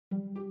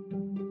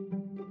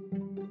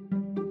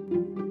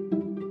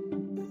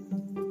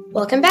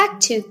Welcome back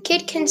to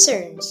Kid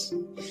Concerns.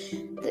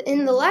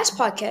 In the last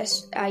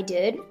podcast I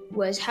did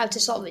was how to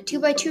solve a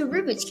 2x2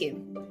 Rubik's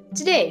Cube.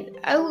 Today,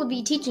 I will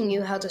be teaching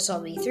you how to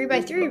solve a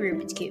 3x3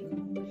 Rubik's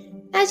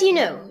Cube. As you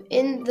know,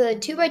 in the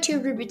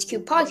 2x2 Rubik's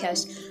Cube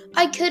podcast,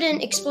 I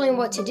couldn't explain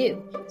what to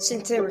do,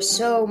 since there was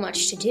so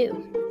much to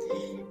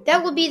do.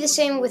 That will be the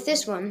same with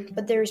this one,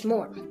 but there's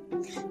more.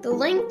 The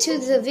link to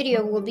the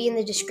video will be in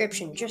the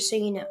description, just so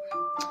you know.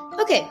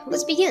 Okay,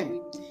 let's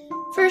begin.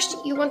 First,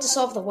 you want to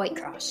solve the white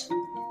cross.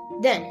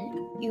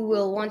 Then, you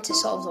will want to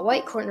solve the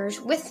white corners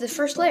with the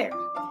first layer.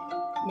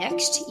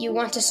 Next, you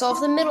want to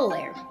solve the middle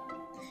layer.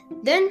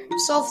 Then,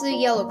 solve the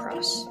yellow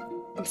cross.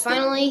 And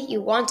finally,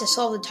 you want to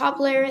solve the top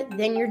layer,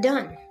 then you're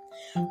done.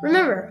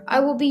 Remember,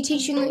 I will be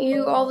teaching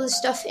you all this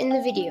stuff in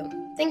the video.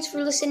 Thanks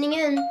for listening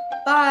in.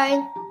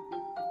 Bye!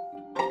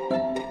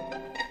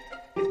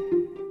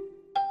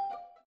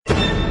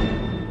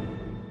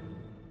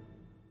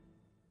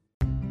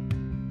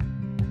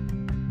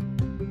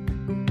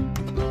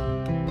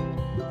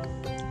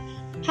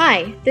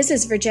 Hi, this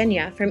is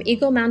Virginia from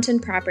Eagle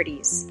Mountain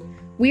Properties.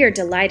 We are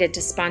delighted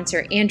to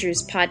sponsor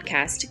Andrew's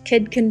podcast,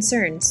 Kid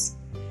Concerns.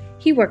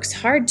 He works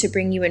hard to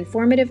bring you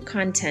informative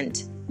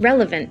content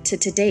relevant to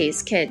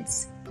today's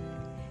kids.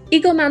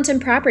 Eagle Mountain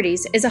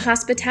Properties is a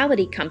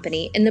hospitality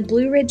company in the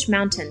Blue Ridge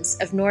Mountains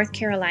of North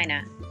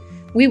Carolina.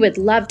 We would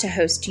love to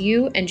host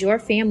you and your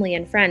family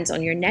and friends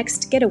on your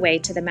next getaway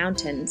to the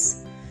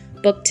mountains.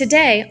 Book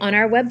today on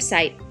our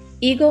website,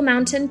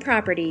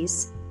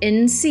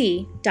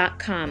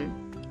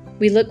 eaglemountainpropertiesnc.com.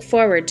 We look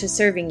forward to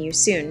serving you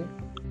soon.